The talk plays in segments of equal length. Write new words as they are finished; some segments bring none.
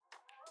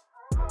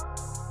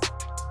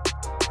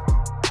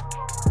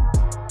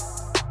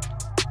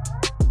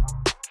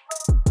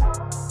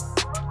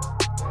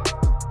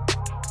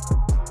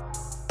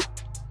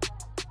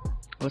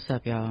What's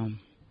up, y'all?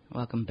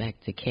 Welcome back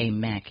to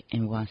K-Mac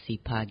NYC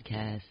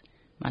Podcast.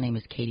 My name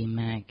is Katie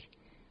Mack.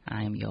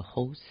 I am your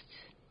host,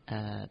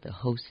 the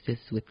hostess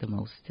with the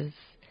mostest.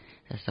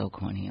 That's so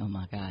corny, oh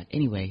my God.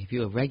 Anyway, if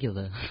you're a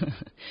regular,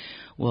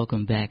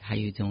 welcome back. How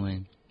you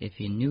doing? If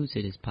you're new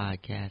to this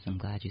podcast, I'm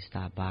glad you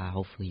stopped by.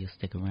 Hopefully you'll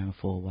stick around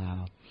for a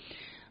while.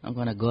 I'm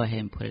going to go ahead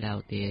and put it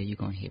out there. You're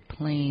going to hear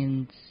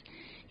planes.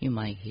 You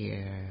might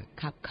hear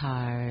cop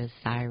cars,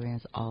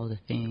 sirens, all the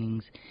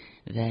things.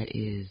 That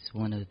is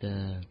one of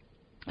the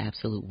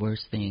absolute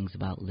worst things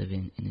about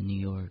living in the New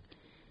York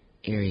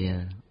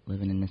area,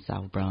 living in the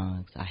South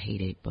Bronx. I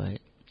hate it, but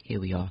here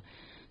we are.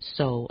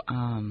 So,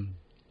 I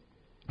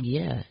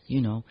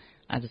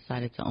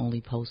decided to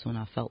only post when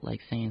I felt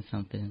like saying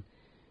something.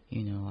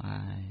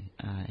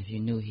 If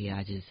you're new here,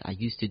 I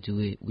used to do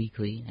it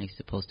weekly. I used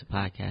to post a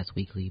podcast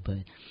weekly, but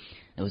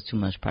it was too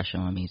much pressure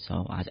on me,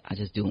 so I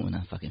just do it when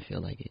I fucking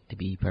feel like it, to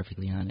be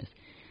perfectly honest.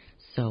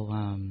 So,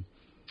 I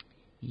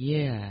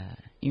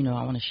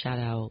want to shout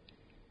out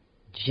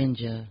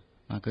Ginger,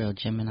 my girl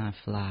Gemini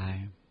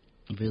Fly,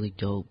 really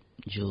dope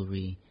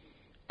jewelry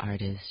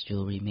artist,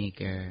 jewelry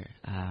maker.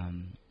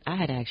 I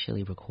had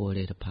actually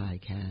recorded a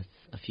podcast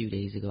a few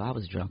days ago. I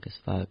was drunk as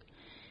fuck,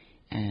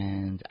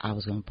 and I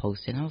was going to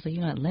post it, and I was like,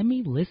 let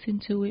me listen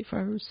to it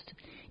first.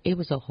 It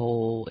was a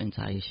whole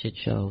entire shit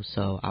show,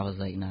 so I was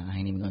like, nah, I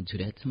ain't even going to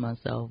do that to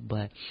myself.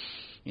 But,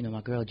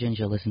 my girl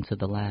Ginger listened to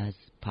the last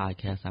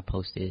podcast I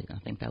posted. I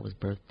think that was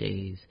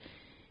birthdays.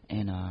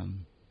 And,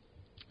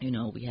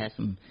 we had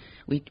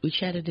we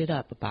chatted it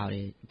up about,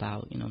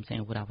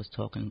 what I was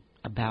talking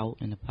about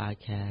in the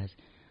podcast.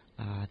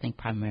 I think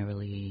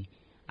primarily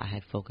I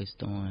had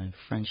focused on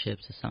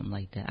friendships or something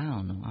like that. I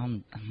don't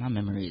know. My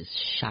memory is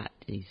shot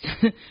these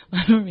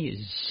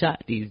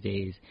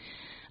days.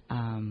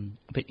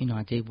 But,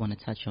 I did want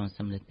to touch on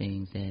some of the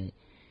things that,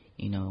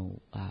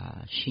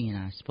 she and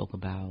I spoke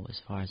about as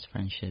far as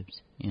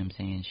friendships. You know what I'm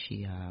saying?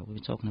 We were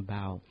talking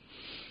about,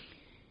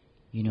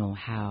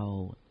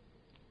 how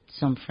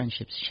some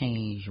friendships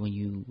change when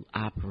you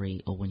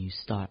operate or when you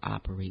start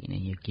operating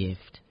in your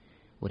gift,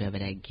 whatever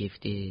that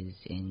gift is,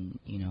 and,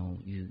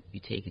 you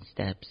taking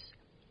steps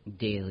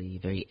daily,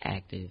 very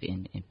active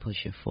in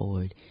pushing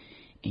forward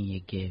in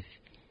your gift.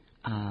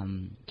 I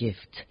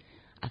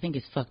think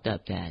it's fucked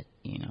up that,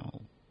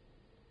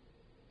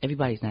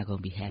 everybody's not going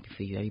to be happy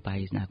for you.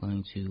 Everybody's not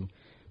going to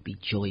be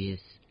joyous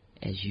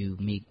as you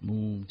make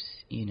moves,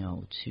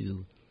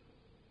 to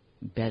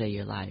better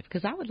your life.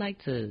 Because I would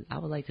like to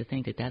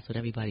think that that's what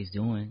everybody's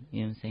doing.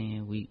 You know what I'm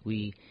saying?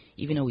 We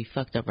even though we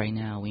fucked up right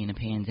now, we in a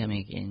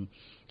pandemic and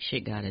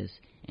shit got us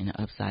in the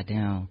upside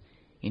down.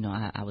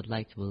 I would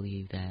like to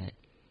believe that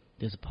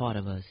there's a part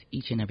of us,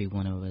 each and every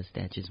one of us,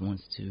 that just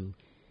wants to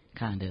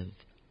kind of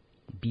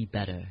be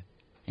better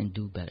and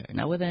do better.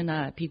 Now, whether or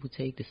not people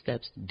take the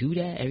steps to do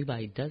that,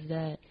 everybody does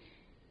that.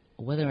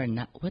 Whether or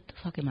not, what the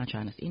fuck am I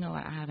trying to say?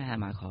 I haven't had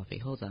my coffee.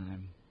 Hold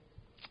on.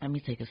 Let me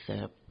take a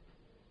sip.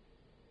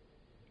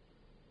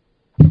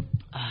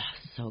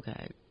 So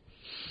good.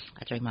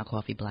 I drank my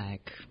coffee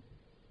black.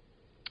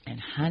 And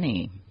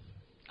honey,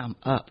 I'm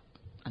up.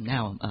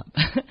 Now I'm up.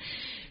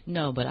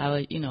 No, but I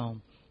would,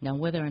 now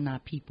whether or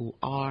not people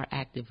are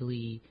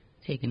actively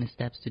taking the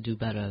steps to do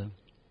better,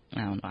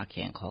 I don't know, I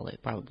can't call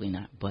it. Probably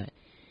not. But,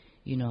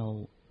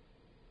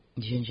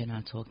 Ginger and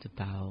I talked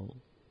about,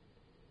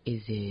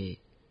 is it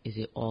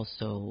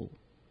also,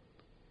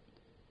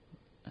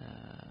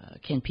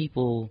 can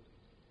people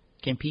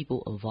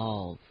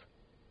evolve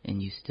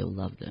and you still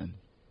love them?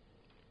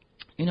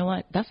 You know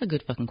what? That's a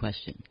good fucking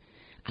question.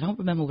 I don't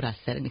remember what I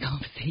said in the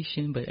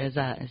conversation, but as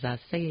I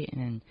say it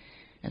and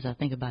as I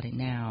think about it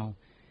now,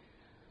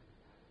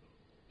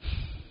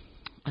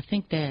 I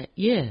think that,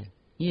 yeah,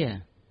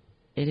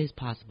 it is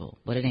possible,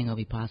 but it ain't going to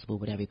be possible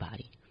with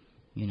everybody.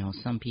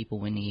 Some people,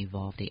 when they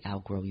evolve, they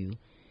outgrow you,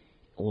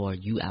 or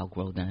you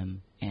outgrow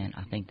them, and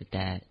I think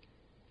that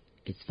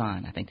it's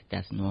fine. I think that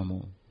that's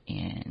normal.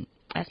 And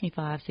ask me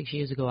 5-6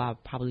 years ago, I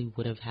probably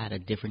would have had a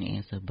different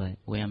answer, but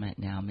where I'm at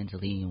now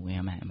mentally and where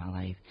I'm at in my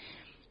life,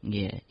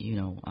 yeah,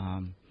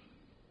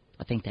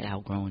 I think that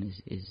outgrowing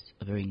is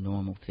a very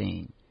normal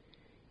thing.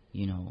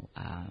 I'm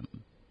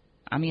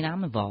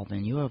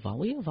evolving, you're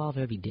evolving. We evolve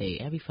every day,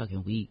 every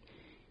fucking week.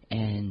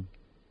 And,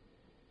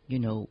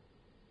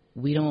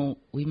 we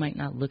might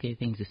not look at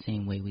things the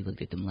same way we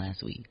looked at them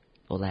last week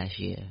or last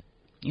year.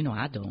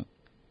 I don't.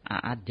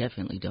 I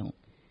definitely don't.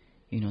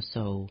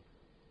 So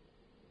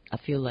I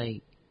feel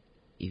like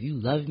if you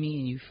love me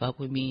and you fuck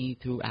with me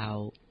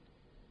throughout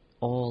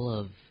all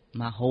of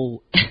my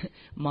whole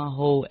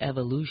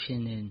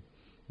evolution, and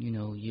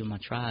you're my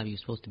tribe, you're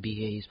supposed to be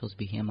here, you're supposed to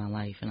be here in my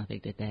life, and I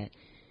think that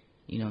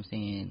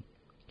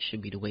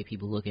should be the way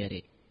people look at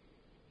it.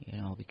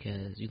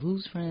 Because you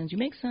lose friends, you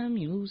make some,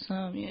 you lose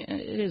some. Yeah,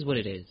 it is what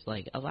it is.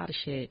 Like, a lot of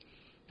shit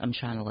I'm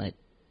trying to let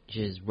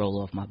just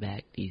roll off my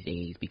back these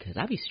days, because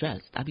I be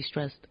stressed. I be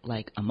stressed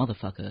like a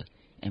motherfucker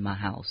in my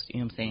house.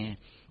 You know what I'm saying?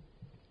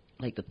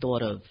 Like, the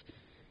thought of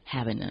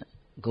having to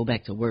go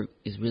back to work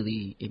it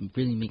really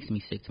makes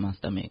me sick to my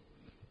stomach.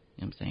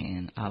 You know what I'm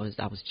saying? I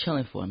was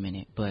chilling for a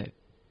minute, but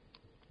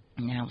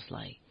now it's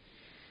like,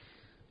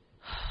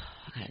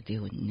 I gotta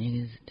deal with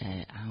niggas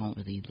that I don't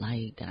really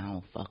like, that I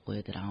don't fuck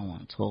with, that I don't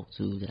want to talk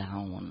to, that I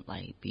don't want to,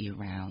 like, be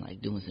around,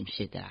 like, doing some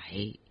shit that I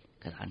hate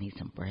because I need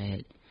some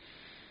bread.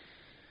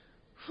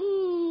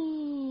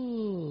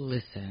 Whew,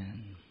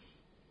 listen,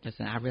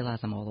 I realize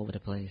I'm all over the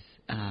place,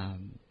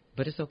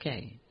 but it's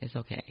okay. It's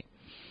okay.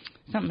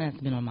 Something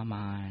that's been on my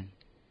mind,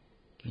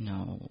 you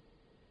know,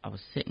 I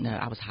was sitting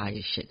there, I was high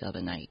as shit the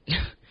other night,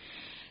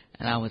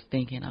 and I was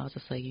thinking, I was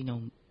just like, you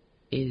know,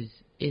 is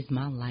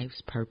my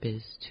life's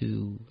purpose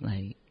to,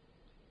 like,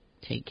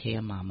 take care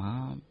of my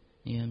mom?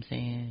 You know what I'm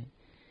saying?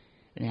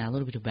 Now, a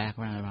little bit of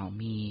background around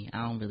me.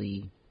 I don't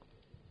really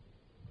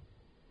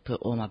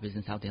put all my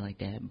business out there like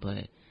that,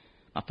 but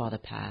my father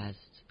passed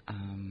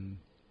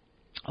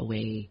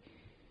away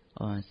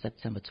on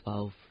September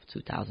 12th,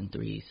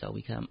 2003. So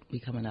we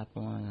coming up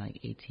on, like,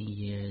 18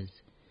 years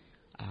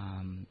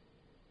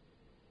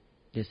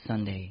this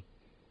Sunday.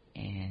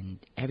 And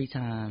every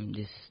time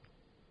this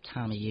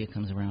time of year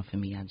comes around for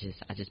me, I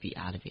just be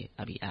out of it.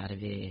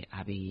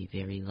 I be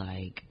very,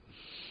 like,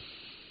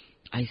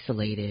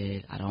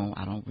 isolated. I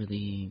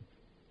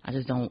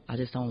just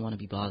don't want to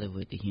be bothered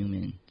with the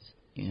humans.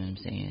 You know what I'm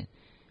saying?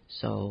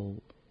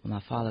 So when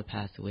my father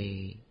passed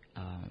away,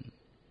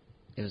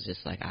 it was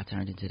just like I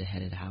turned into the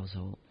head of the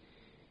household.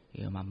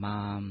 You know, my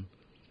mom,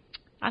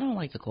 I don't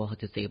like to call her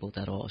disabled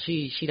at all.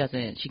 She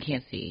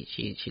can't see.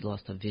 She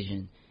lost her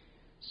vision.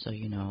 So,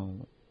 you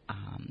know,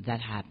 that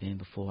happened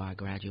before I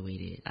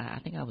graduated. I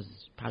think I was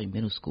probably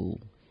middle school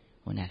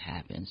when that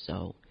happened.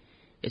 So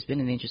it's been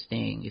an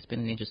interesting,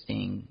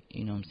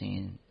 you know what I'm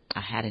saying,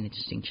 I had an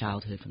interesting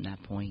childhood from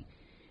that point,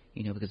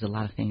 you know, because a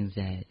lot of things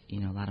that, you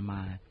know, a lot of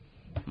my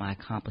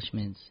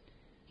accomplishments,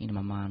 you know,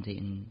 my mom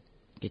didn't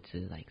get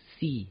to, like,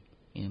 see,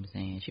 you know what I'm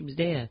saying. She was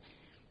there,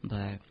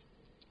 but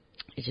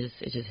it just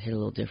hit a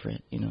little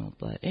different, you know.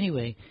 But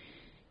anyway,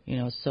 you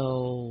know,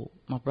 so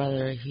my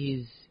brother,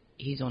 he's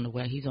on the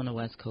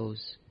West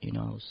Coast, you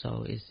know,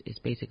 so it's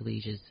basically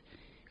just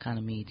kind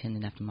of me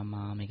tending after my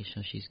mom, making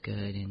sure she's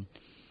good, and,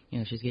 you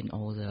know, she's getting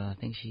older. I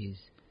think she's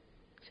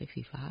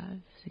 65,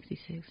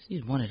 66.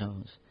 She's one of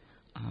those.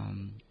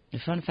 The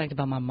fun fact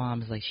about my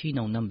mom is, like, she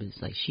know numbers.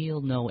 Like,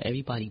 she'll know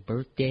everybody's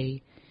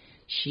birthday.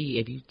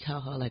 If you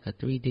tell her, like, a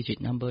 3-digit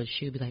number,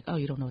 she'll be like, oh,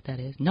 you don't know what that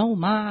is? No,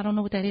 Ma, I don't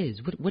know what that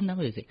is. What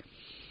number is it?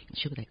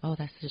 She'll be like, oh,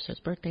 that's just her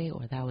birthday,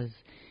 or that was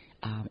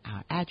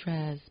our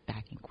address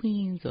back in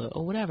Queens,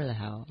 or whatever the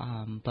hell.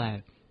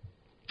 But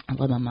I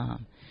love my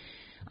mom.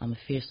 I'm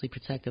fiercely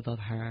protective of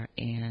her,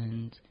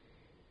 and,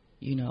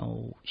 you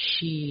know,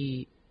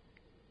 she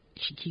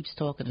kept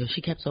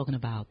talking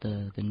about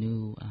the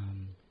new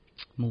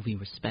movie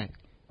Respect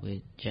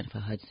with Jennifer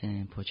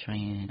Hudson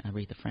portraying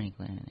Aretha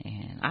Franklin,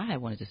 and I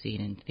had wanted to see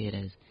it in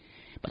theaters,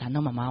 but I know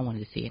my mom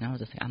wanted to see it, and I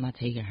was just like, I'm not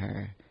taking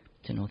her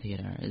to no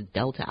theater. Is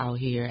Delta out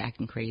here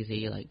acting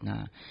crazy? Like,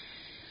 nah.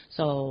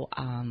 So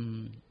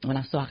when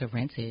I saw I could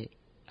rent it,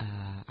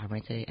 I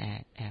rented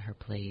it at her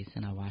place,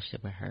 and I watched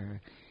it with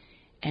her.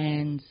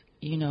 And,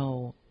 you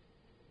know,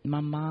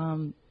 my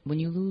mom, when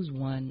you lose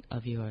one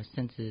of your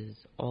senses,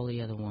 all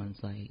the other ones,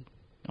 like,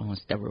 on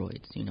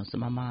steroids, you know. So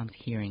my mom's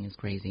hearing is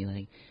crazy.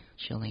 Like,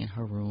 she'll lay in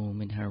her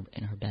room, in her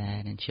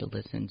bed, and she'll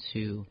listen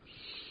to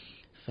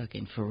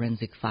fucking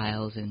Forensic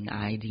Files and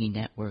ID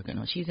Network,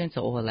 and she's into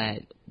all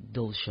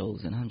those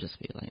shows, and I'm just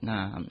feel like,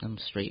 nah, I'm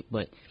straight.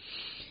 But,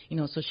 you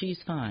know, so she's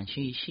fine.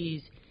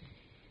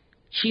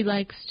 She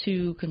likes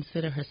to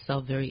consider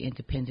herself very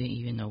independent,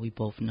 even though we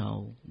both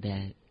know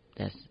that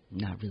that's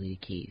not really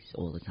the case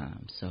all the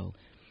time. So,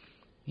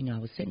 you know, I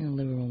was sitting in the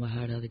living room with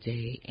her the other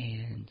day,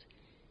 and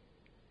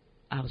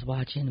I was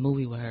watching the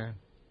movie with her,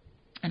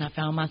 and I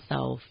found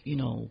myself, you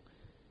know,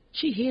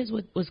 she hears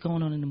what's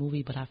going on in the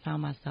movie, but I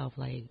found myself,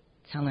 like,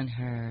 telling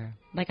her,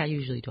 like I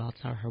usually do, I'll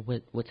tell her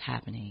what's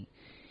happening.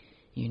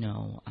 You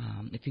know,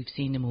 if you've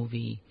seen the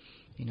movie,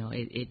 you know,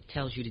 it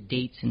tells you the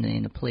dates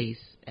and the place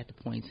at the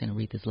points in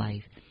Aretha's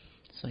life.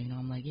 So, you know,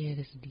 I'm like, yeah,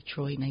 this is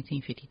Detroit,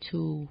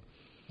 1952.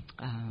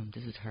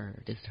 This is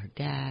her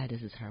dad.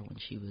 This is her when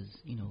she was,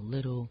 you know,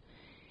 little.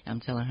 I'm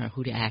telling her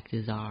who the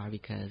actors are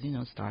because, you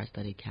know,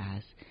 star-studded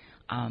cast.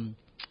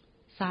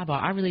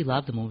 Sidebar, I really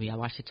love the movie. I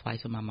watched it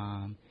twice with my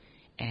mom,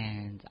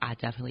 and I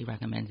definitely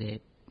recommend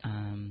it.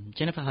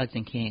 Jennifer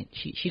Hudson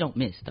she don't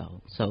miss,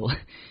 though. So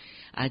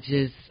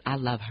I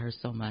love her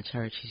so much.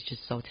 She's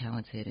just so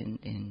talented,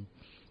 and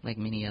like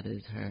many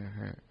others,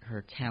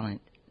 her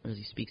talent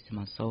really speaks to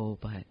my soul.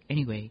 But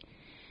anyway,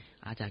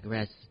 I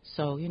digress.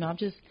 So, you know,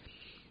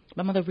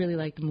 my mother really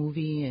liked the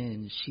movie,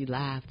 and she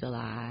laughed a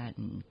lot,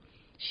 and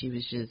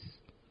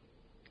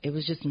it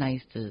was just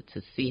nice to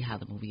see how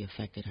the movie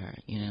affected her,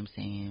 you know what I'm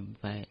saying?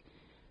 But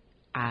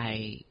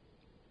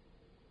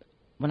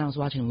when I was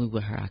watching the movie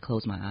with her, I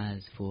closed my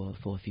eyes for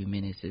a few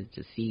minutes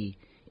to see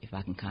if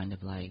I can kind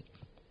of, like,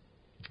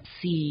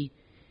 see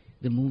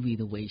the movie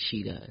the way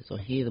she does, or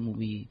hear the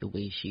movie the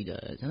way she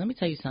does. And let me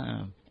tell you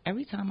something,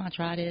 every time I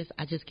try this,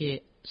 I just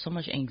get so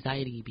much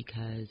anxiety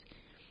because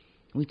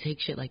we take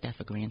shit like that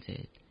for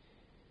granted.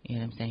 You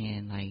know what I'm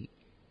saying? Like,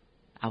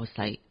 I was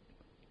like,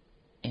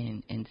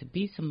 and to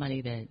be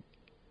somebody that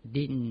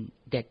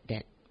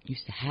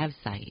used to have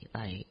sight,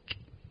 like,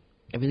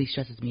 it really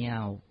stresses me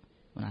out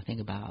when I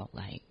think about,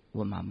 like,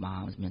 what my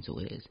mom's mental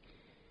is.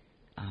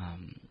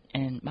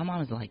 And my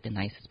mom is, like, the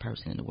nicest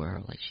person in the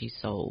world. Like, she's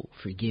so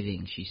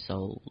forgiving. She's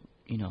so,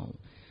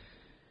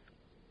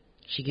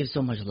 she gives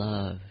so much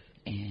love.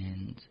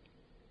 And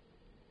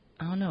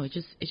I don't know, it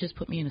just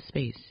put me in a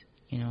space.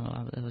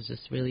 I was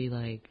just really,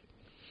 like,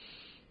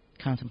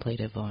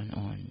 contemplative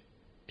on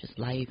just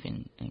life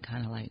and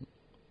kind of, like,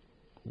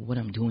 what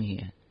I'm doing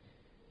here.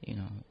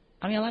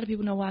 I mean, a lot of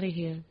people know why they're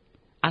here.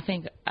 I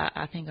think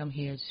I'm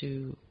here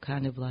to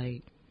kind of,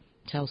 like,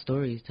 tell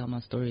my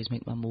stories,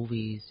 make my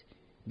movies,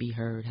 be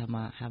heard, have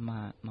my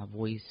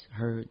voice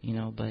heard,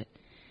 but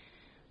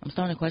I'm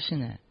starting to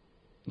question that,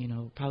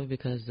 probably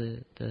because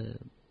the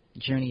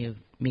journey of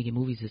making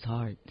movies is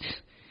hard.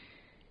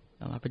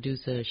 My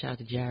producer, shout out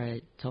to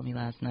Jared, told me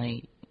last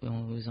night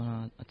when we was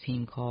on a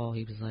team call,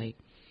 he was like,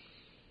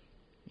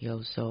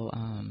 yo, so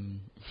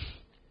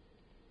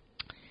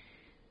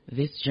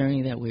this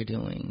journey that we're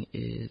doing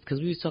is, because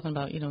we was talking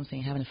about,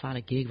 having to find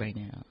a gig right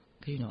now,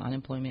 because,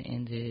 unemployment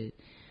ended.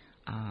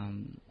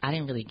 I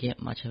didn't really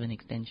get much of an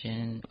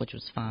extension, which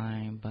was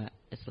fine, but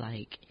it's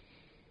like,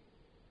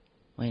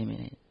 wait a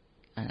minute,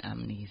 I'm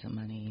gonna need some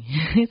money.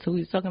 So we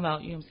was talking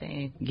about,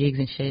 gigs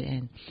and shit,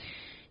 and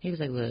he was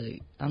like,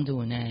 look, I'm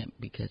doing that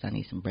because I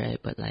need some bread,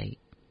 but, like,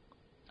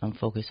 I'm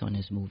focused on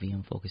this movie,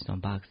 I'm focused on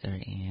Boxer,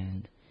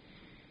 and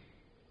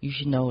you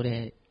should know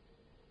that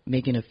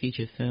making a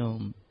feature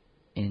film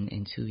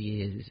in 2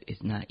 years is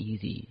not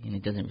easy, and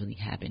it doesn't really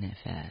happen that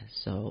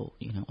fast. So,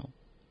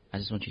 I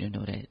just want you to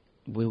know that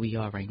where we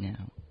are right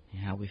now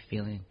and how we're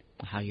feeling,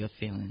 how you're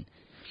feeling,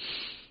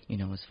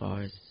 as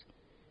far as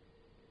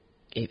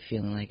it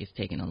feeling like it's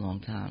taking a long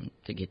time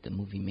to get the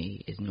movie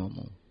made is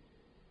normal,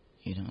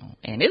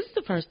 And this is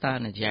the first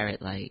time that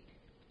Jared, like,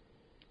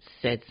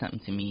 said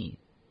something to me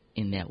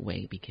in that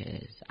way,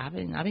 because I've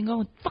been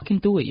going fucking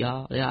through it,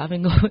 y'all. Yeah, I've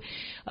been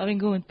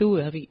going through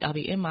it. I'll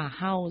be in my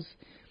house,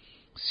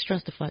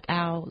 stressed the fuck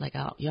out, like,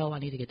 I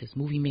need to get this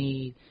movie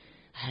made.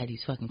 I had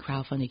these fucking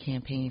crowdfunding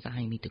campaigns.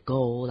 I need to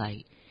go,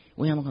 like,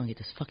 where am I gonna get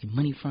this fucking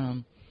money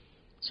from?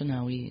 So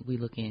now we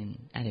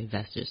looking at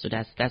investors. So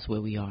that's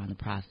where we are in the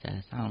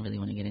process. I don't really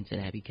want to get into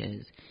that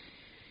because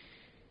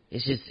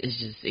it's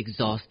just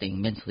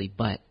exhausting mentally.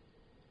 But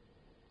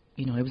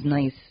it was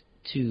nice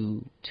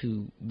to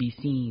be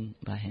seen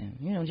by him.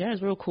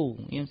 Jared's real cool.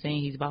 You know what I'm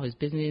saying? He's about his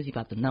business. He's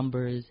about the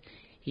numbers.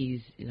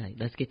 He's like,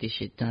 let's get this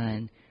shit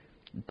done.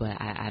 But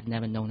I've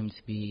never known him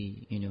to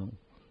be,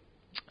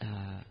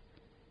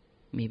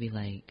 maybe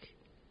like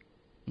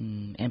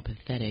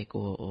empathetic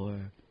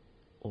or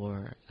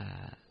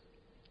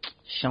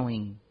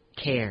showing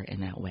care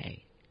in that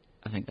way.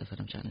 I think that's what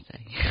I'm trying to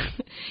say.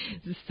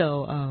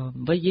 So,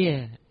 but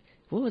yeah,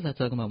 what was I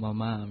talking about? My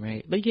mom,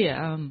 right? But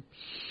yeah,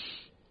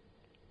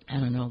 I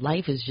don't know.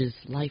 Life has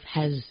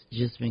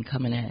just been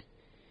coming at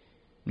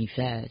me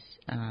fast.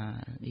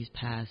 These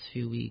past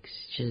few weeks,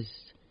 just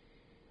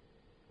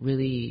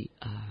really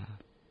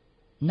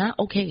not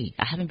okay.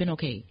 I haven't been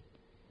okay,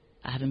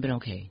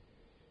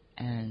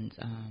 and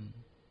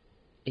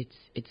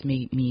it's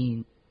made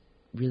me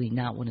really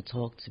not want to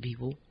talk to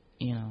people.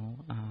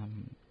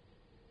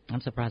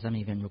 I'm surprised I'm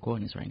even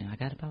recording this right now. I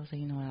got about to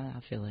say, I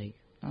feel like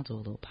I'll do a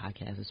little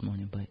podcast this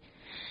morning, but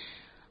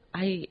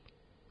I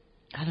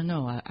don't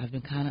know. I've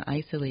been kind of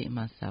isolating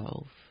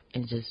myself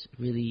and just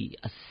really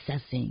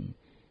assessing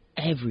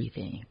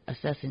everything,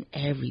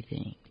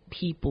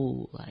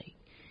 people, like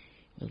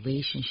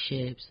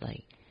relationships,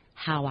 like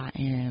how I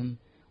am,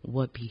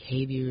 what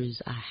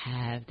behaviors I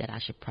have that I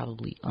should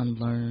probably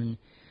unlearn,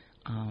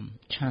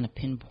 trying to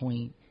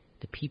pinpoint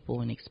the people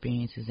and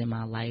experiences in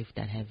my life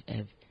that have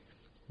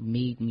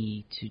made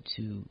me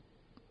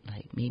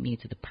made me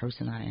into the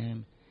person I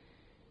am.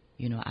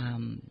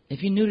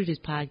 If you're new to this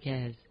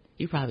podcast,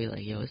 you're probably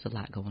like, yo, it's a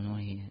lot going on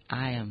here.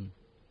 I am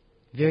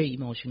very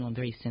emotional. I'm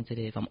very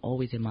sensitive. I'm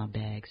always in my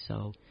bag.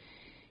 So,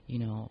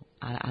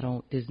 I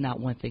don't, there's not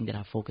one thing that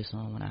I focus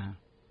on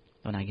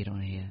when I get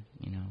on here.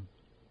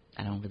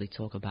 I don't really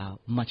talk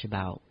much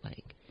about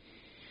like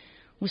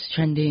what's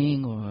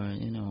trending or,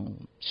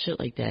 shit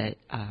like that.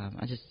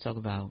 I just talk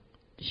about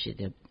the shit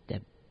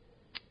that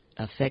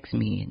affects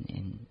me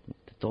and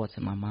the thoughts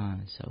in my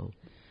mind. So,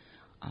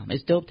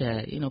 it's dope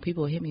that,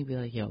 people hit me and be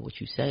like, yo,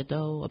 what you said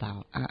though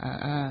about,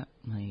 I'm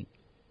like,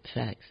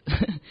 facts.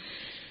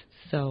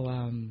 So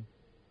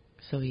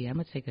yeah, I'm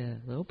going to take a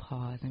little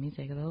pause. Let me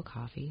take a little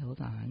coffee. Hold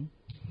on.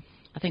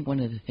 I think one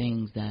of the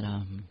things that,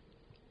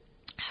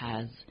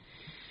 has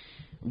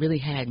really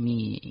had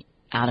me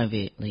out of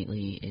it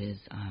lately is,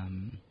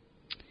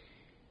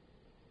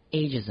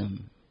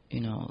 ageism.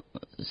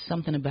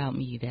 Something about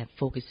me that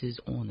focuses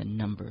on the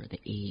number, the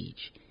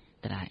age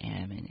that I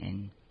am,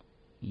 and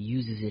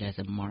uses it as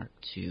a mark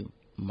to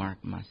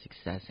mark my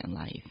success in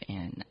life.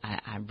 And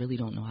I really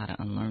don't know how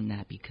to unlearn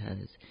that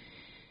because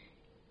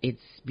it's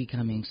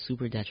becoming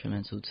super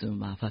detrimental to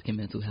my fucking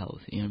mental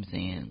health. You know what I'm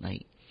saying?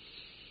 Like,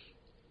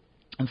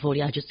 I'm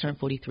 40. I just turned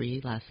 43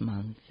 last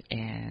month,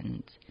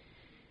 and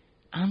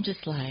I'm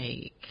just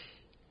like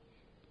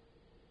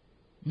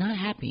not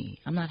happy.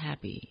 I'm not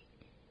happy,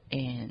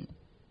 and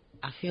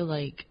I feel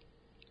like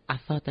I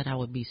thought that I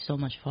would be so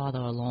much farther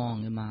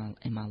along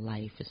in my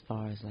life as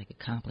far as like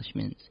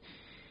accomplishments,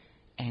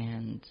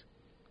 and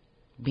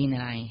being that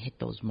I ain't hit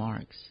those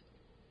marks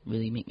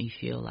really make me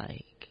feel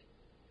like,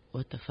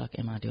 what the fuck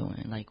am I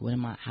doing? Like,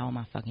 how am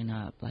I fucking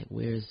up? Like,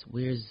 where's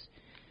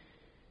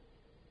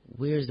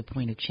the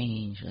point of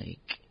change? Like,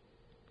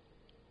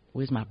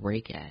 where's my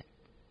break at?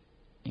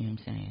 You know what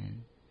I'm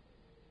saying?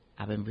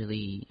 I've been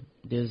really,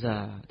 there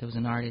was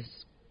an artist,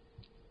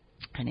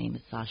 her name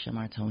is Sasha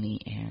Martoni,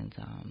 and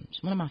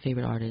she's one of my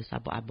favorite artists. I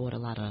bought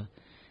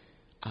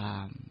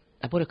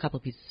a couple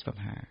of pieces from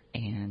her,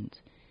 and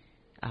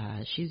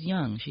she's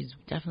young. She's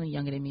definitely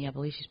younger than me. I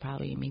believe she's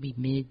probably maybe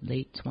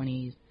late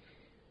 20s.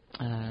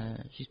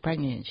 She's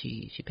pregnant.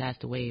 She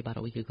passed away about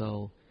a week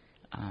ago,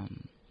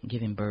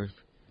 giving birth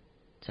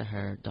to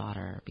her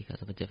daughter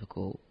because of it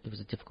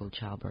was a difficult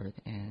childbirth,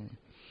 and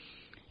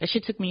that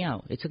shit took me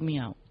out. It took me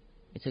out.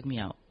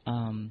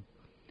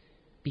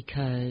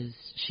 Because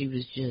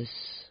she's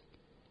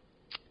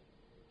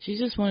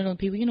just one of those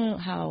people, you know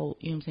how,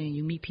 you know what I'm saying,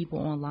 you meet people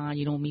online,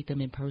 you don't meet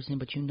them in person,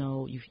 but you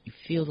know, you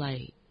feel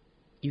like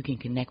you can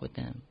connect with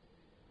them.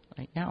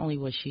 Like, not only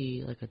was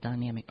she like a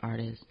dynamic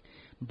artist,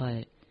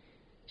 but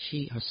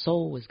her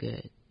soul was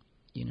good.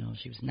 You know,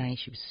 she was nice,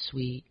 she was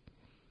sweet,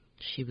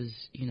 she was,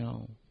 you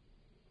know,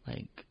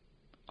 like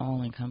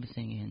all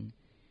encompassing, and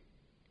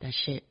that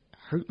shit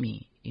hurt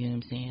me. You know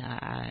what I'm saying?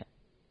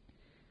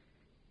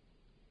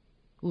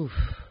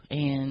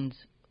 And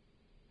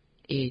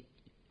it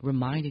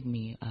reminded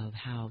me of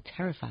how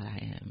terrified I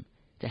am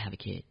to have a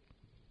kid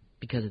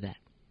because of that.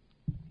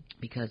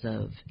 Because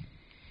of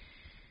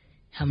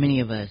how many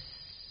of us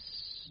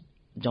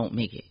don't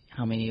make it.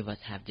 How many of us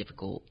have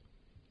difficult,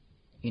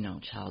 you know,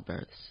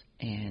 childbirths.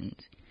 And,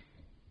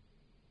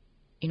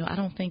 you know, I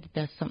don't think that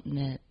that's something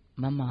that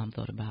my mom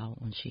thought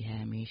about when she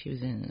had me. I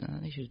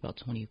think she was about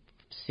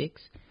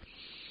 26.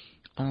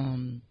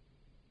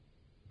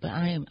 But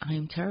I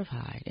am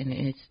terrified, and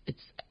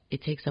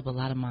it takes up a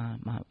lot of my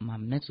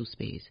mental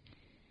space.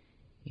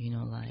 You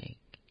know, like,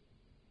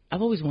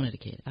 I've always wanted a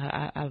kid.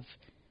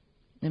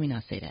 Let me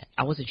not say that.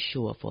 I wasn't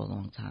sure for a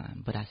long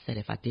time, but I said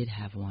if I did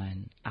have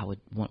one, I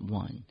would want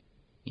one.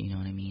 You know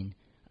what I mean?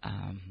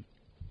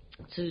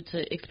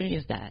 To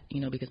experience that,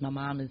 you know, because my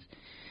mom is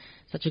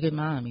such a good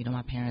mom. You know,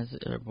 my parents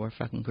were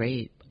fucking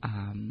great,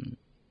 and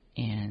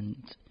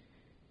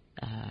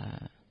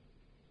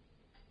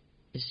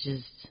it's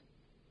just,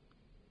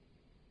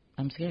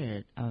 I'm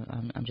scared.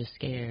 I'm just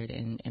scared,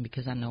 and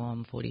because I know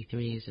I'm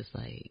 43, it's just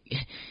like,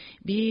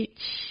 bitch,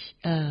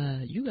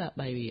 you got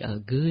maybe a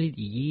good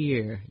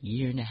year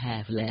and a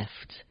half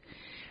left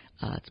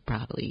to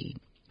probably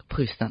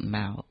push something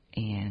out,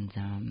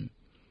 and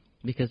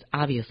because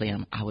obviously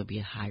I would be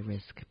a high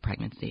risk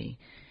pregnancy,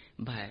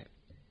 but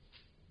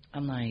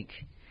I'm like,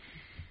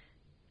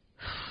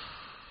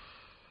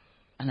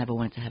 I never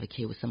wanted to have a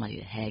kid with somebody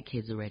that had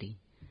kids already.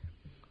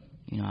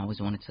 You know, I always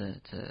wanted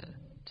to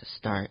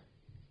start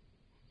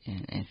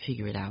and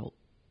figure it out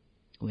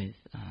with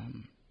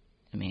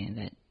a man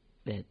that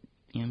you know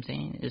what I'm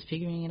saying, is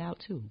figuring it out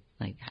too.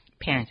 Like,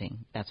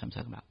 parenting, that's what I'm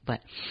talking about.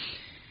 But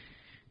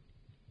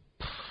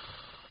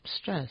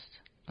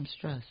I'm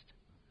stressed.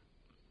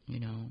 You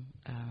know,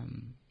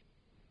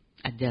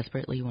 I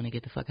desperately want to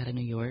get the fuck out of New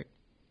York,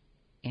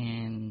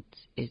 and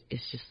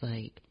it's just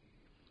like,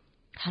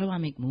 how do I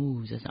make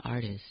moves as an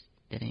artist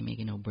that ain't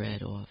making no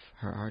bread off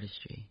her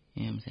artistry?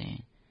 You know what I'm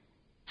saying?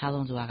 How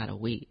long do I gotta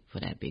wait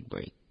for that big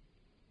break?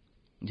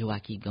 Do I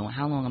keep going?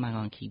 How long am I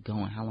gonna keep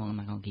going? How long am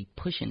I gonna keep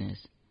pushing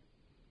this?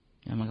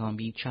 Am I gonna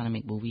be trying to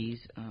make movies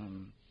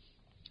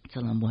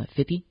till I'm,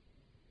 50?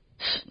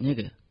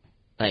 Nigga,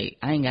 like,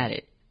 I ain't got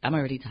it. I'm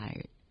already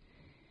tired.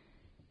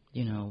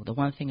 You know, the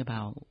one thing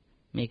about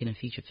making a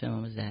feature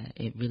film is that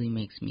it really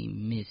makes me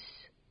miss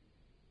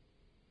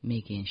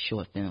making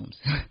short films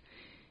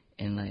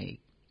and like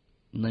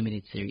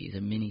limited series or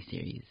mini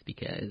series,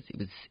 because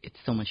it's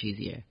so much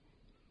easier.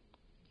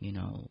 You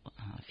know,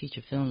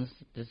 feature films,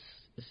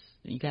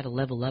 you got to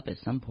level up at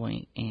some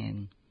point,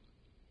 and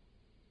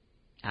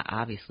I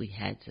obviously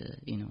had to,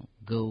 you know,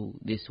 go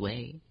this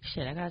way.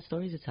 Shit, I got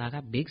stories to tell. I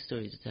got big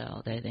stories to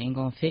tell that ain't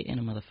gonna fit in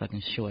a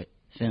motherfucking short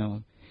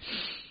film.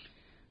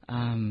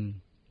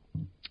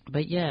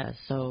 But yeah,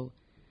 so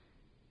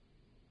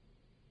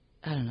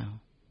I don't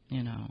know.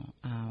 You know,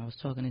 I was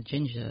talking to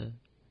Ginger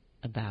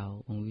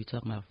about, when we were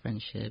talking about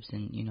friendships,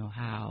 and you know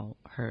how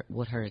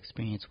what her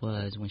experience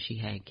was when she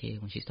had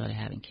kids, when she started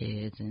having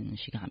kids, and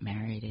she got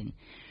married, and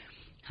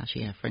how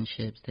she had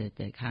friendships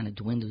that kind of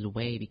dwindled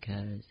away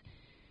because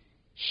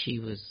she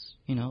was,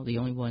 you know, the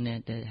only one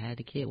that had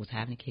the kid, was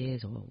having the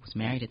kids, or was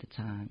married at the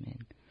time.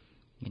 And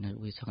you know,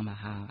 we were talking about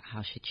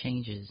how shit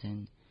changes,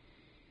 and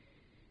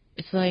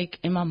it's like,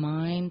 in my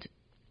mind,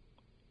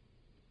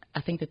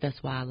 I think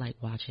that's why I like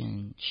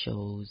watching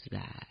shows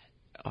that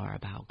are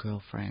about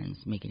girlfriends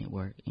making it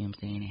work. You know what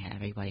I'm saying? They have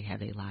everybody have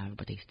their lives,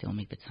 but they still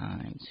make the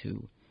time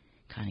to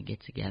kind of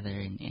get together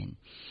and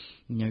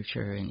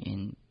nurture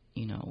and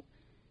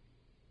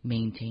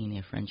maintain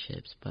their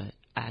friendships. But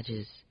life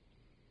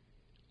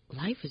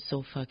is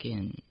so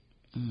fucking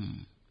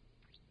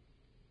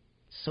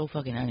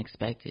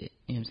unexpected.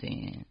 You know what I'm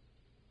saying?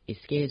 It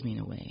scares me in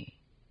a way,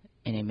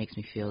 and it makes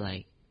me feel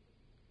like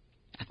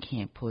I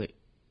can't put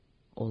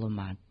all of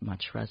my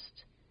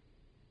trust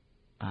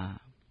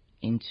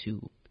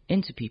into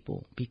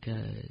people,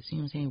 because, you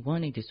know what I'm saying,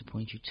 1, they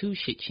disappoint you, 2,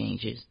 shit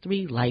changes,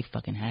 3, life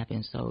fucking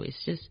happens. So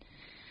it's just,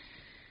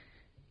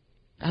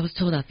 I was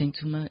told I think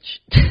too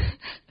much.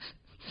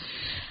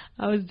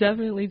 I was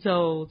definitely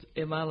told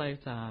in my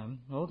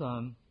lifetime, hold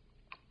on,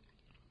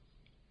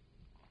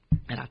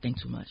 that I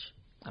think too much.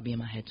 I be in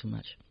my head too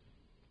much.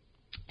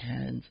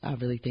 And I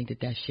really think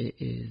that shit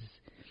is,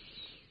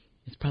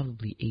 it's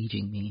probably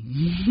aging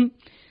me.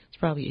 It's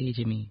probably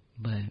aging me,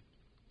 but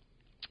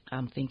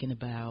I'm thinking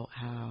about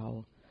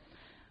how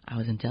I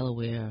was in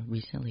Delaware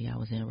recently. I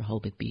was in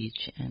Rehoboth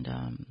Beach, and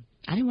I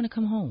didn't want to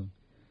come home.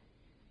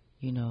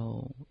 I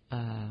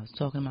was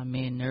talking to my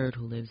man Nerd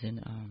who lives in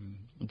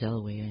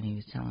Delaware, and he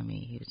was telling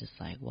me, he was just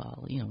like,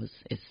 well,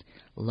 it's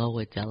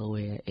lower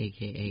Delaware,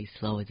 aka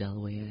slower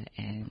Delaware,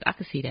 and I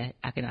could see that.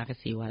 I can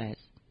see why that's,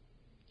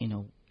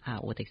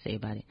 what they say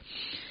about it.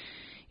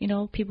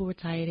 People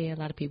retire there. A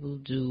lot of people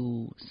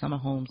do summer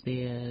homes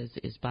there.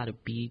 It's by the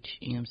beach.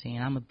 You know what I'm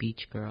saying? I'm a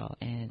beach girl,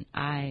 and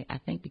I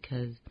think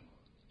because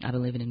I've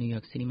been living in New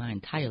York City my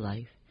entire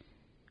life,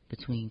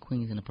 between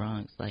Queens and the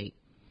Bronx, like,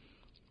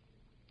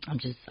 I'm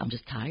just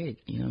tired.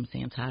 You know what I'm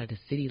saying? I'm tired of the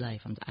city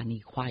life. I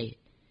need quiet.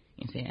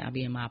 You know what I'm saying? I'll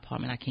be in my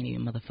apartment. I can't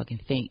even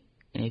motherfucking think.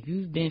 And if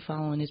you've been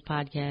following this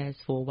podcast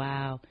for a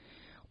while,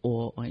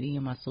 or on any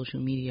of my social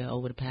media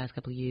over the past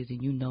couple of years,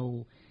 and you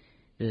know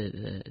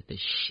the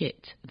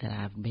shit that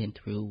I've been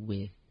through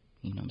with,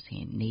 you know what I'm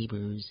saying,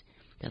 neighbors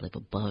that live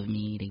above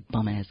me, they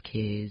bum ass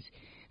kids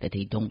that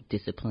they don't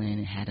discipline,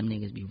 and have them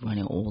niggas be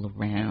running all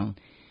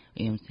around.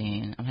 You know what I'm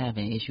saying? I'm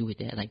having an issue with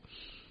that. Like,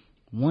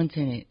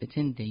 the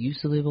tenant that used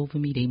to live over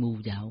me, they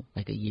moved out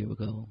like a year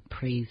ago.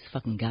 Praise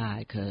fucking God,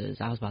 because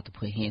I was about to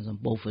put hands on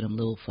both of them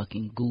little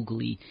fucking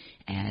googly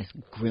ass,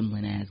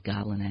 gremlin ass,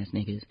 goblin ass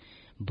niggas.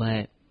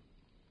 But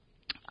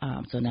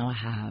so now I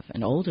have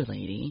an older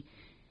lady.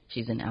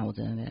 She's an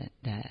elder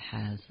that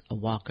has a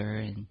walker,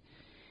 and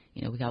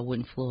we got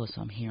wooden floors,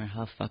 so I'm hearing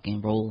her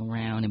fucking roll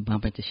around and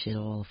bump into shit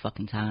all the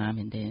fucking time.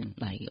 And then,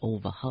 like,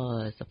 over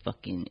her is a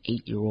fucking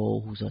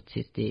 8-year-old who's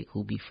autistic,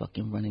 who be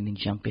fucking running and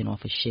jumping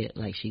off of shit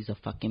like she's a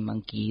fucking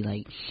monkey.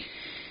 Like,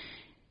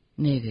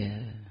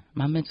 nigga,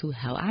 my mental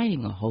health, I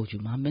ain't gonna hold you,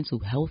 my mental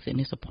health in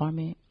this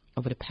apartment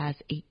over the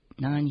past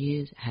 8-9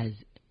 years has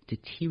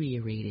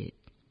deteriorated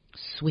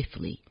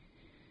swiftly.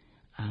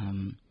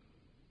 And,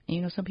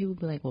 some people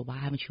be like, well, why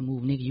haven't you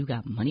moved? Nigga, you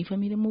got money for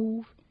me to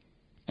move?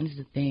 And this is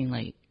the thing,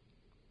 like,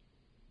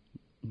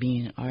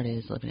 being an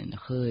artist, living in the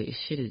hood,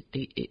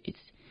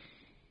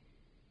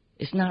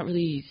 it's not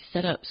really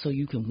set up so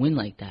you can win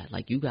like that.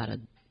 Like, you gotta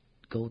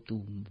go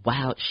through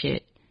wild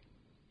shit.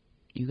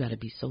 You gotta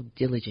be so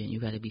diligent. You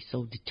gotta be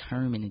so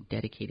determined and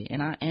dedicated.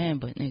 And I am,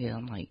 but nigga,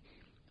 I'm like,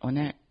 on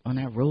that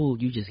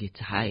road, you just get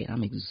tired.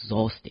 I'm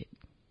exhausted.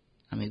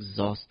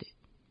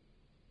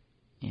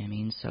 You know what I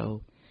mean?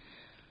 So,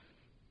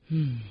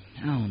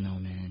 I don't know,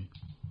 man.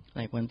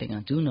 Like, one thing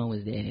I do know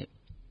is that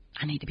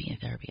I need to be in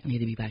therapy. I need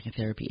to be back in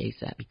therapy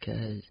ASAP,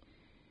 because,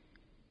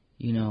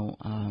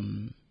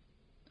 I'm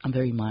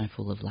very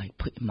mindful of, like,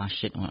 putting my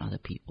shit on other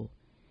people.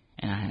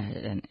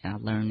 And I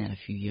learned that a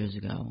few years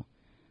ago,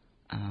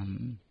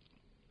 when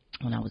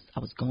I was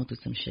going through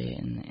some shit,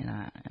 and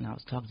I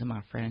was talking to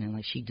my friend, and,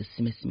 like, she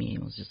dismissed me.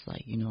 It was just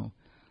like,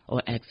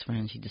 or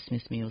ex-friend, she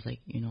dismissed me. It was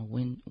like,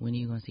 when are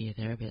you going to see your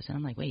therapist? And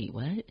I'm like, wait,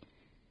 what?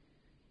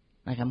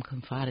 Like, I'm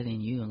confided in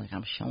you, and, like,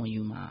 I'm showing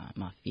you my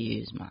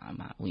fears, my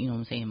you know what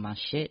I'm saying, my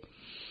shit.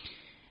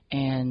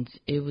 And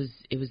it was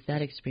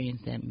that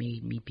experience that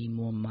made me be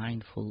more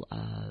mindful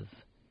of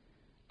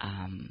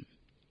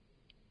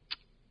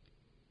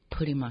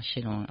putting my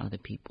shit on other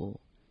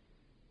people.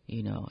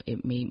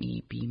 It made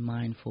me be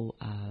mindful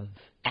of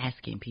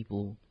asking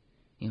people,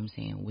 you know what I'm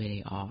saying, where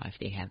they are, if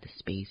they have the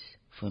space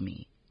for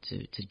me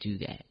to do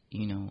that,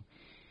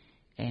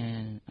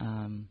 And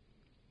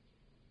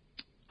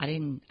I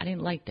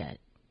didn't like that.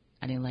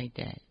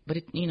 But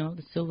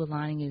the silver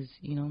lining is,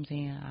 you know what I'm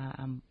saying,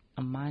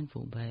 I'm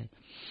mindful, but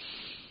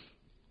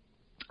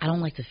I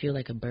don't like to feel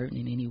like a burden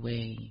in any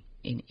way,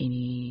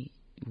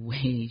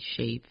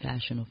 shape,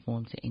 fashion, or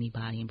form to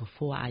anybody. And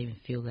before I even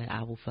feel that,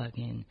 I will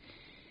fucking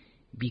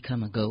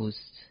become a ghost.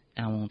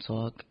 I won't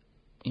talk.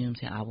 You know what I'm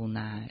saying? I will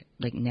not.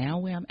 Like, now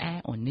where I'm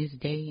at on this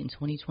day in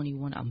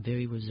 2021, I'm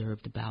very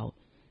reserved about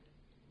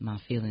my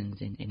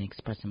feelings and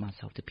expressing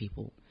myself to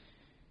people.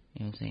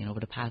 You know what I'm saying? Over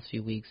the past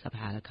few weeks, I've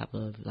had a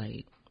couple of,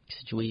 like,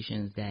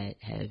 situations that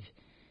have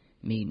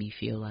made me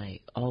feel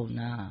like, oh,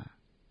 nah.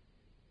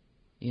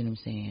 You know what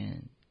I'm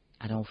saying?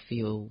 I don't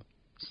feel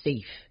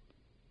safe,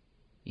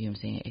 you know what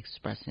I'm saying,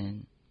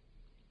 expressing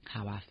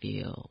how I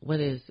feel,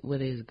 whether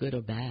it's good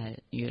or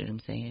bad. You know what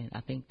I'm saying?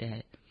 I think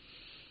that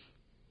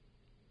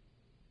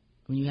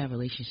when you have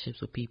relationships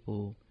with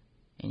people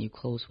and you're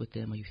close with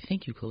them, or you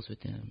think you're close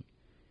with them,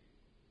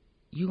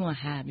 you're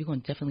gonna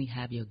definitely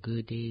have your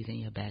good days and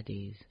your bad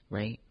days,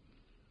 right?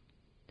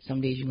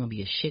 Some days you're gonna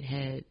be a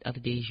shithead, other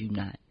days you're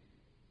not.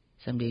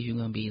 Some days you're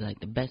gonna be like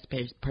the best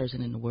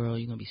person in the world,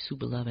 you're gonna be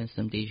super loving,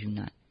 some days you're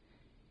not.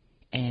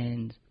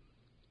 And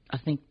I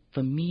think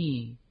for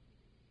me,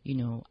 you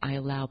know, I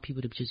allow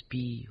people to just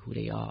be who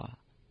they are.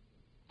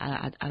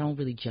 I don't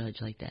really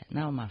judge like that.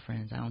 Not with my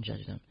friends, I don't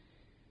judge them.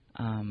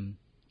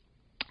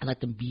 I let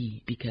them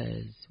be,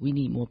 because we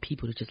need more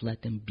people to just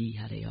let them be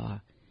how they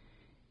are.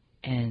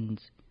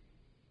 And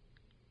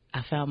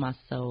I found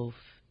myself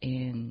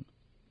in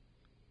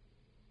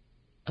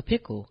a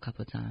pickle a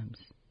couple of times.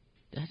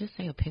 Did I just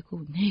say a pickle?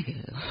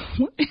 Nigga,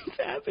 what is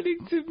happening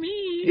to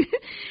me?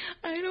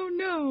 I don't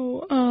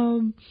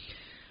know.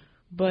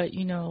 But,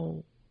 you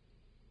know,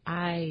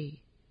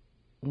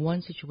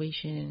 one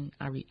situation,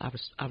 I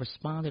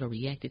responded or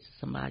reacted to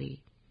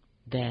somebody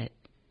that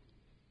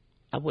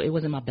it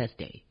wasn't my best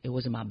day. It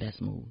wasn't my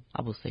best mood.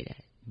 I will say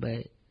that.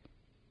 But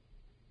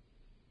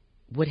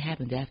what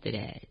happened after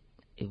that,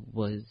 it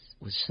was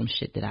some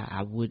shit that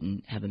I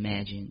wouldn't have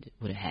imagined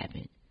would have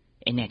happened.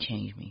 And that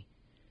changed me.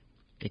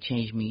 It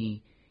changed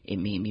me. It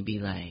made me be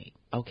like,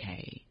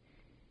 okay,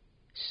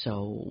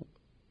 so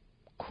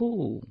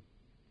cool.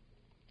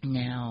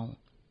 Now,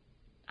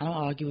 I don't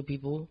argue with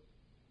people,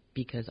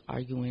 because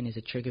arguing is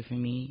a trigger for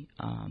me,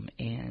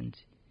 and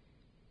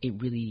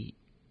it really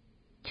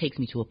takes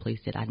me to a place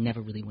that I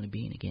never really want to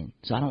be in again.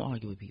 So I don't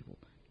argue with people.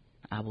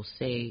 I will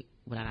say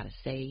what I gotta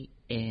say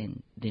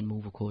and then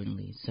move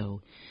accordingly.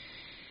 So,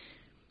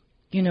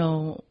 you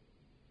know,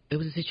 it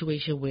was a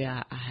situation where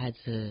I had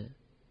to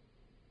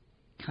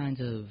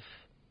kind of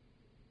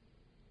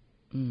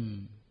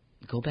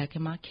go back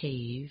in my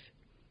cave,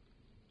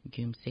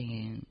 you know what I'm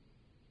saying,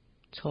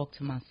 talk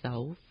to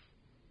myself,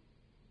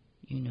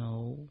 you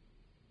know,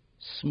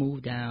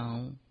 smooth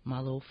down my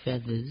little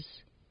feathers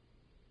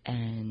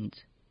and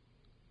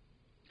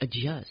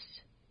adjust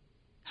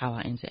how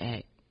I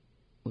interact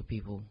with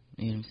people,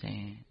 you know what I'm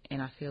saying?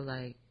 And I feel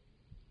like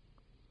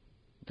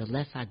the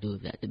less I do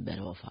of that, the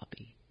better off I'll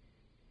be,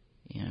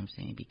 you know what I'm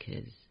saying?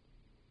 Because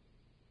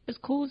as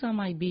cool as I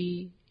might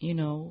be, you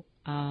know,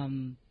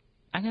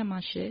 I got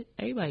my shit,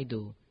 everybody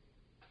do.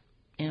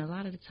 And a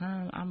lot of the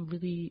time, I'm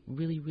really,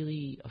 really,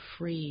 really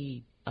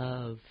afraid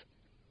of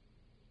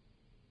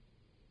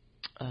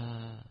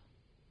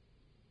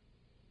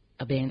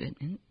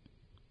abandonment.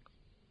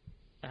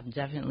 I'm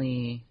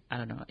definitely, I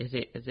don't know,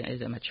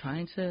 am I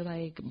trying to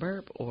like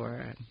burp,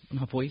 or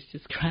my voice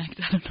just cracked?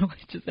 I don't know what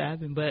just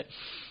happened, but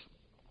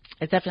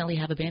I definitely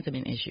have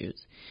abandonment issues.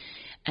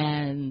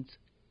 And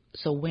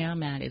so where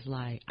I'm at is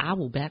like, I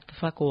will back the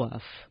fuck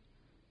off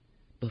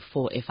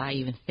before, if I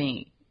even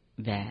think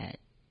that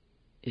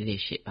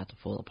this shit about to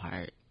fall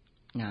apart.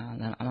 No,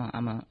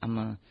 I'm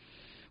a,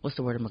 what's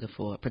the word I'm looking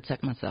for?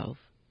 Protect myself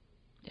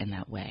in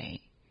that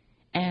way.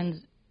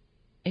 And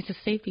it's a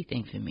safety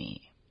thing for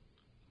me.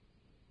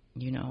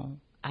 You know,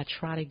 I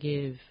try to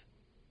give,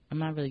 I'm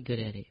not really good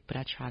at it, but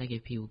I try to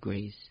give people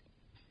grace.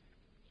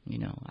 You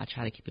know, I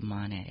try to keep in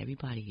mind that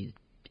everybody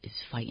is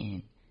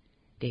fighting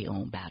their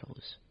own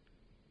battles.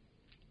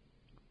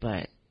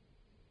 But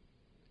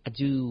I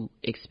do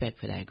expect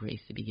for that grace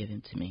to be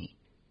given to me.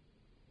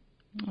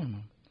 I don't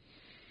know.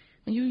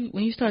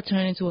 When you start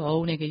turning into an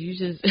old nigga, you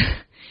just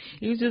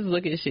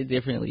look at shit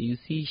differently. You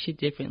see shit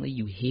differently.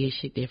 You hear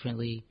shit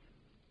differently.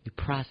 You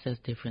process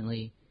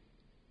differently.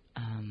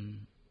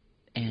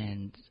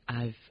 And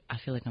I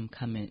feel like I'm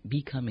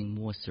becoming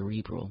more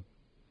cerebral.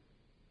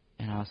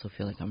 And I also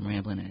feel like I'm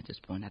rambling at this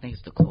point. I think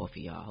it's the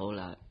coffee, y'all. Hold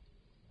up.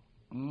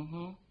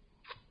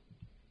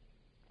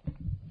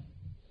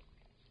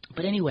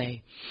 But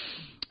anyway,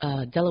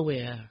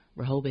 Delaware,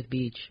 Rehoboth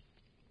Beach.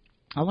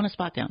 I want a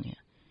spot down there.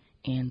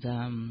 And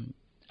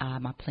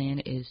my plan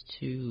is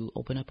to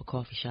open up a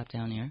coffee shop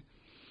down there.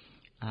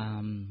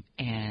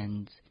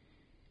 And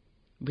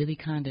really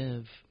kind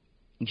of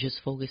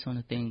just focus on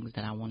the things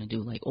that I want to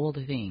do. Like all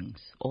the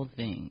things.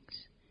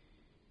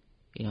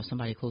 You know,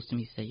 somebody close to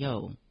me said,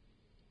 yo,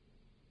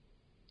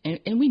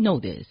 and we know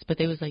this, but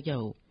they was like,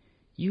 yo,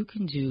 you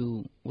can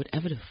do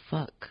whatever the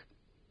fuck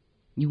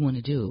you want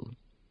to do.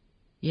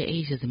 Your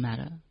age doesn't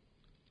matter.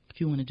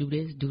 If you want to do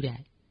this, do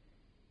that.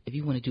 If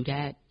you want to do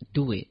that,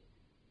 do it.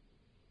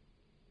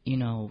 You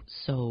know,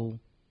 so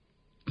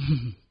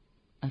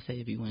I said,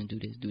 if you want to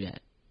do this, do that.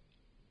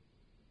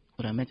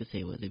 What I meant to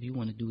say was, if you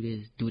want to do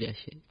this, do that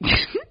shit.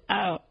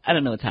 I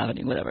don't know what's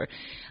happening, whatever.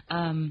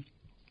 And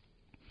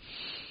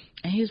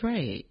he's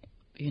right.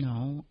 You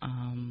know,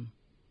 I'm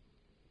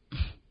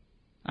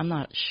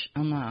not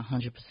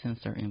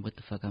 100% certain what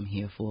the fuck I'm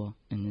here for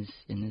in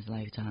this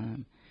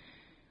lifetime.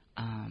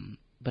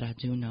 But I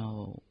do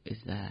know is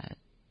that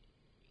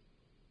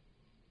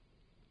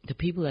the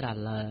people that I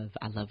love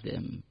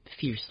them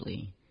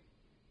fiercely,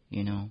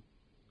 you know,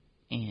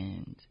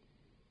 and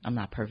I'm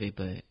not perfect,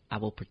 but I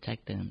will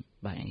protect them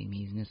by any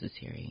means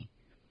necessary.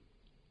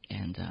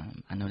 And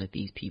I know that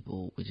these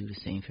people would do the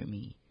same for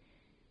me.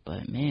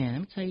 But, man,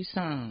 let me tell you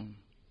something.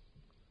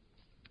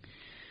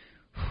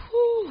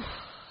 Whew.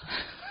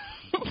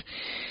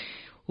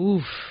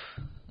 Oof.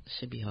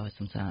 Should be hard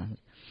sometimes.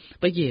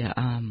 But, yeah,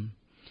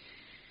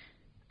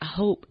 I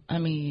hope,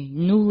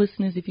 new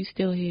listeners, if you're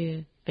still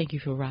here, thank you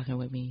for rocking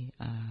with me.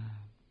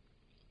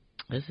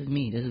 This is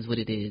me. This is what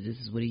it is. This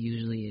is what it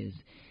usually is.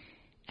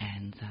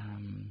 And,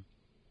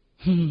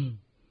 I'm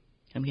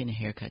getting a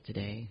haircut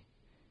today.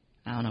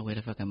 I don't know where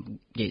the fuck I'm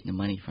getting the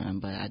money from,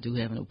 but I do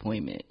have an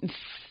appointment.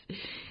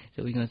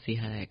 So we're going to see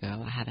how that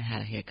goes. I haven't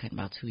had a haircut in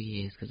about 2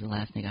 years because the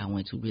last nigga I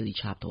went to really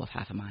chopped off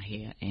half of my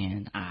hair,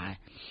 and I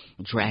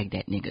dragged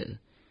that nigga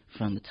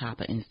from the top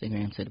of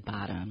Instagram to the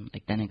bottom.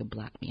 Like, that nigga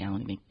blocked me. I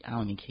don't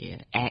even care.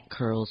 At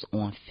curls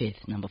on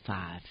 5th, number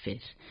 5,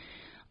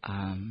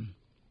 5th.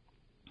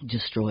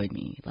 Destroyed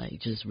me. Like,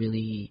 just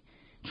really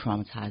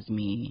traumatized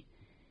me.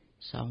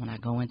 So when I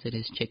go into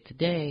this chick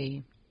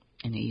today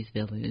in the East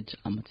Village,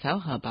 I'm going to tell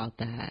her about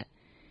that,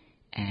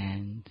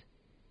 and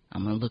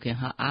I'm going to look in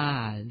her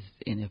eyes,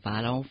 and if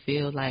I don't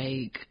feel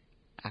like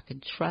I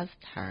could trust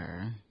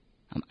her,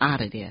 I'm out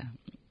of there.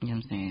 You know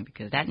what I'm saying?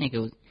 Because that nigga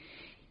was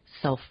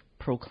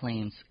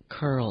self-proclaimed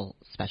curl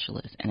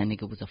specialist, and that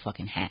nigga was a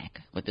fucking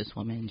hack. With this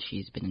woman,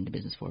 she's been in the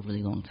business for a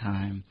really long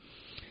time.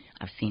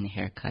 I've seen the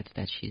haircuts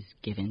that she's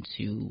given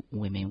to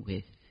women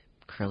with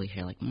curly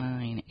hair like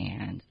mine,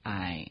 and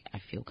I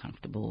feel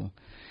comfortable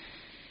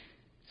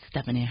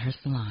stepping in her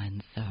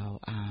salon. So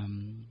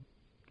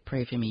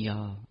pray for me,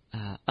 y'all.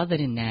 Other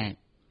than that,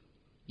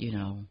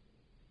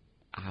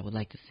 I would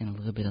like to send a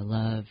little bit of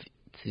love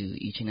to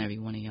each and every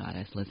one of y'all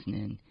that's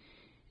listening.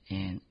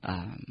 And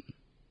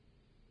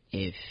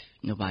if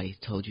nobody's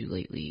told you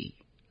lately,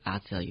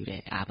 I'll tell you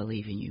that I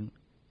believe in you,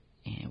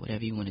 and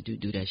whatever you want to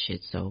do that shit.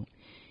 So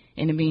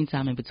in the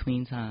meantime, in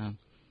between time,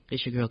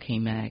 it's your girl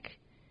K-Mac.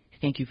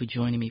 Thank you for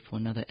joining me for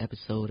another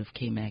episode of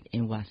K-Mac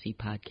NYC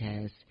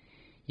Podcast.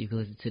 You can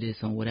listen to this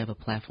on whatever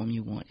platform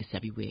you want. It's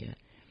everywhere.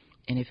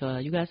 And if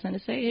you got something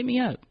to say, hit me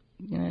up.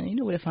 You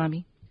know where to find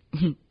me.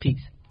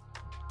 Peace.